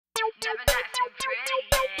Never nice and pretty,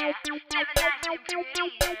 yeah. Never nice and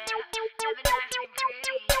pretty, yeah. Never nice and pretty,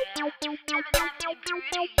 yeah. Never nice and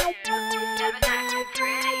pretty, yeah. Never nice and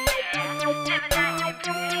pretty, yeah. Never nice and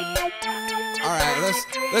pretty, yeah. Alright,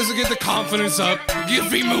 let's get the confidence up. Get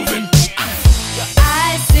feet moving.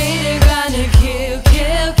 I say they're gonna kill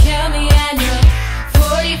me, and your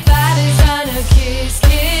 45 is gonna kiss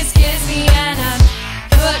me, and I'm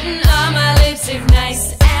putting on my lipstick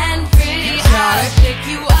nice and pretty. I'll pick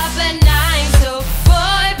you up at 9, so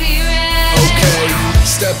boy, be ready. Okay,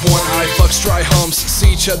 step 1, eyefucks, dry humps.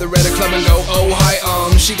 See each other at a club and go, oh hi,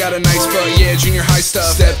 she got a nice butt, yeah, junior high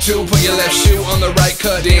stuff. Step 2, put your left shoe on the right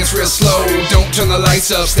cut, dance real slow, don't turn the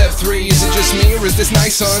lights up. Step 3, is it just me or is this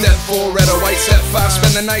nice, son? Step 4, red or white. Step 5,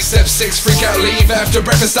 spend the night. Step 6, freak out, leave after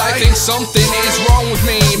breakfast. I think something is wrong with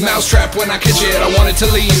me. Mousetrap, when I catch it, I wanted to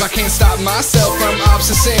leave. I can't stop myself from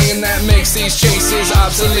obsessing, and that makes these chases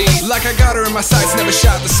obsolete. Like I got her in my sights, never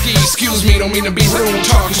shot the ski. Excuse me, don't mean to be rude,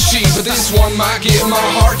 talking shit, but this one might get my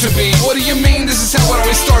heart to beat. What do you mean? This is how it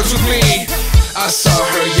always starts with me. I saw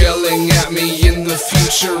her yelling at me in the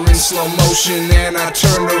future in slow motion, and I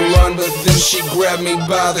turned to run, but then she grabbed me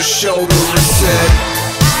by the shoulder and said,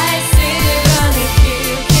 I say they're gonna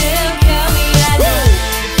kill me, and your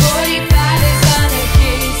 45 is gonna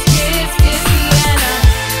kiss me, and I'm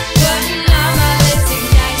putting on my lipstick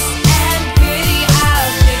nice and pretty.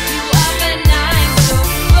 I'll pick you up at 9, so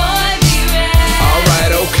boy, be ready.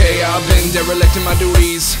 Alright, okay, I've been derelict in my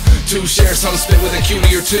duties to share some spit with a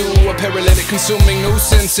cutie or two. A paralytic consuming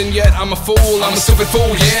nuisance, and yet I'm a fool. I'm a stupid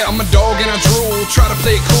fool, yeah, I'm a dog and I drool. Try to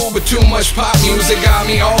play it cool, but too much pop music got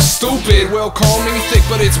me all stupid. Well, call me thick,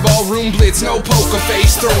 but it's ballroom blitz. No poker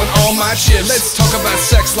face, throwing all my chips. Let's talk about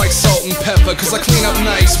sex like salt and pepper, cause I clean up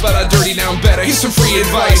nice, but I dirty down better. Here's some free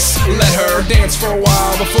advice. Let her dance for a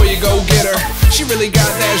while before you go get her. She really got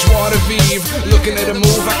that joie de vivre. Looking at her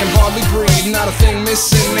move, I can hardly breathe. Not a thing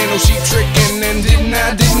missing, ain't no cheap tricking. And didn't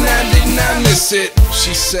I miss it?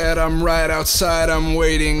 She said, I'm right outside, I'm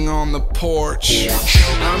waiting on the porch.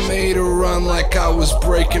 I made her run like I was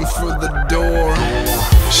breaking for the door.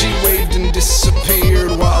 She waved and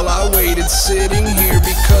disappeared while I waited sitting here,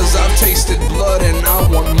 because I've tasted blood and I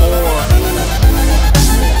want more.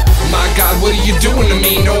 My God, what are you doing to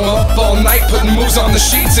me? No, I'm up all night putting moves on the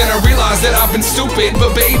sheets, and I realize that I've been stupid.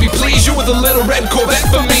 But baby, please, you were the little red Corvette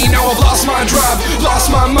for me. Now I've lost my drive, lost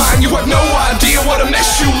my mind. You have no idea what a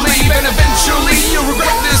mess you leave, and eventually you'll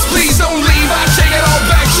regret this. Please don't leave, I take it all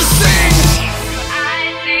back, just sing.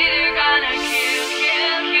 I say they're gonna kill me,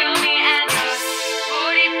 and your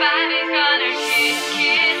 45 is gonna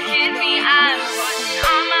kiss me. I'm putting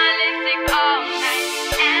on my lipstick all night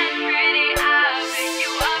and pretty. I'll pick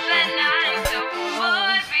you up at 9, so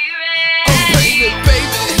boy, be ready. Oh,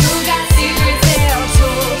 baby. You got secrets they all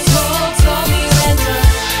told me, when the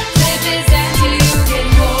clip is empty, you can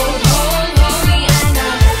hold me, and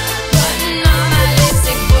I'm putting on my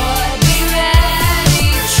lipstick, boy, be ready.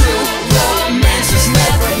 True romance is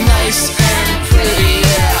never nice and pretty,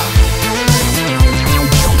 yeah.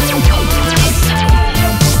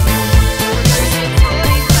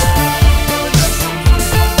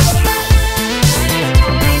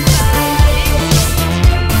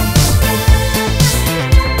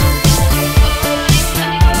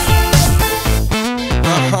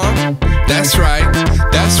 That's right,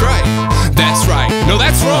 that's right, that's right. No,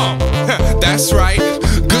 that's wrong. That's right.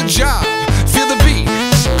 Good job. Feel the beat.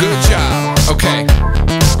 Good job. Okay.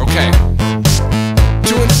 Okay.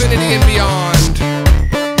 To infinity and beyond.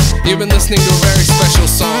 You've been listening to a very special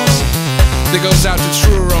song that goes out to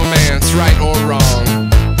true romance, right or wrong.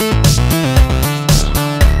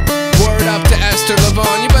 Word up to Esther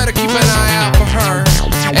Levon, you better keep an eye out for her.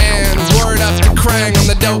 And word up to Krang on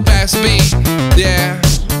the dope ass beat. Yeah.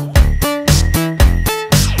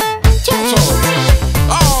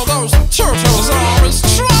 All those turtles are always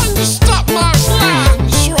trying to stop my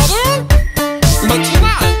plans, brother. But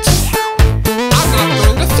tonight, I'm not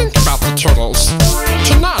going to think about the turtles.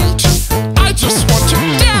 Tonight, I just want to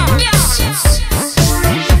dance.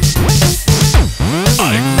 I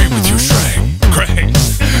agree with you, Krang.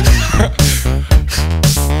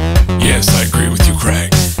 Yes, I agree with you,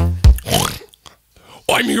 Krang.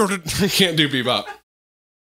 I'm here to... Can't do bebop.